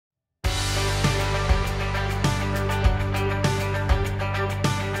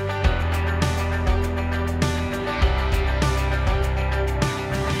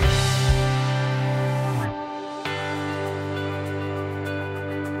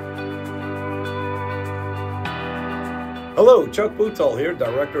Hello, Chuck Boutall here,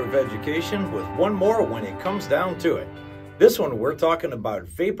 Director of Education, with one more when it comes down to it. This one we're talking about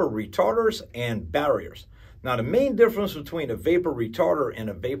vapor retarders and barriers. Now the main difference between a vapor retarder and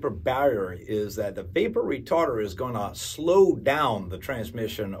a vapor barrier is that the vapor retarder is going to slow down the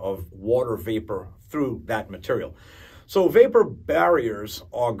transmission of water vapor through that material. So vapor barriers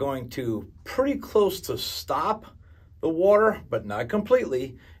are going to pretty close to stop the water, but not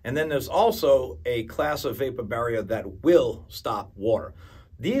completely. And then there's also a class of vapor barrier that will stop water.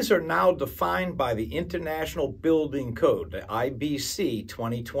 These are now defined by the International Building Code, the IBC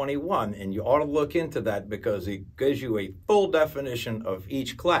 2021, and you ought to look into that because it gives you a full definition of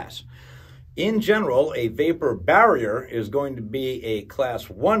each class. In general, a vapor barrier is going to be a class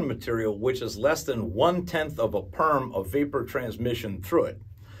 1 material, which is less than 1/10 of a perm of vapor transmission through it.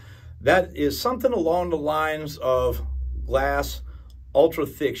 That is something along the lines of glass,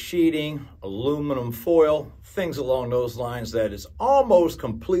 ultra-thick sheeting, aluminum foil, things along those lines that is almost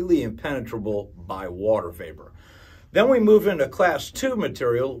completely impenetrable by water vapor. Then we move into class 2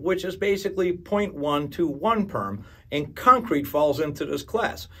 material, which is basically 0.1 to 1 perm, and concrete falls into this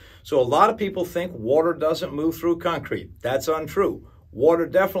class. So a lot of people think water doesn't move through concrete. That's untrue. Water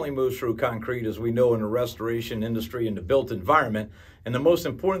definitely moves through concrete, as we know in the restoration industry and the built environment. And the most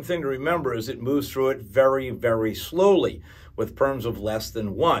important thing to remember is it moves through it very, very slowly with perms of less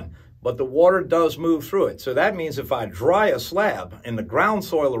than 1. But the water does move through it. So that means if I dry a slab and the ground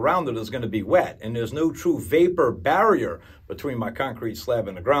soil around it is going to be wet and there's no true vapor barrier between my concrete slab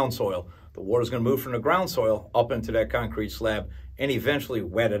and the ground soil, the water is going to move from the ground soil up into that concrete slab and eventually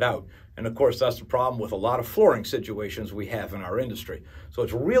wet it out. And of course, that's the problem with a lot of flooring situations we have in our industry. So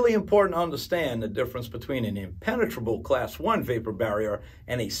it's really important to understand the difference between an impenetrable class 1 vapor barrier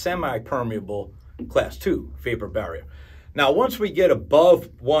and a semi-permeable class 2 vapor barrier. Now, once we get above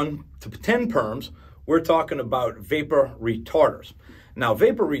 1 to 10 perms, we're talking about vapor retarders. Now,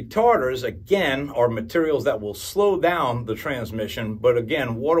 vapor retarders, again, are materials that will slow down the transmission, but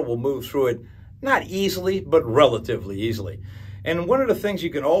again, water will move through it not easily, but relatively easily. And one of the things you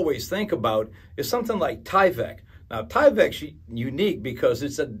can always think about is something like Tyvek. Now, Tyvek's unique because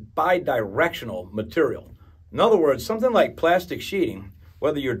it's a bidirectional material. In other words, something like plastic sheeting,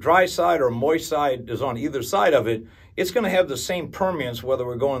 whether your dry side or moist side is on either side of it, it's going to have the same permeance whether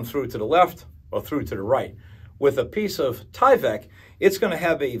we're going through to the left or through to the right. With a piece of Tyvek, it's going to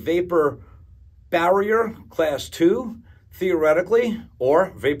have a vapor barrier, class 2, theoretically,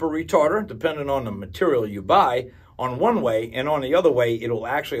 or vapor retarder, depending on the material you buy, on one way, and on the other way, it'll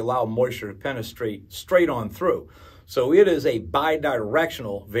actually allow moisture to penetrate straight on through. So it is a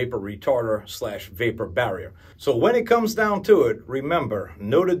bidirectional vapor retarder / vapor barrier. So when it comes down to it, remember,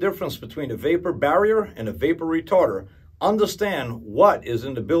 know the difference between a vapor barrier and a vapor retarder. Understand what is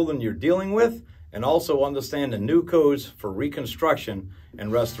in the building you're dealing with, and also understand the new codes for reconstruction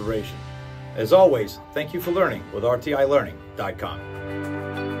and restoration. As always, thank you for learning with RTIlearning.com.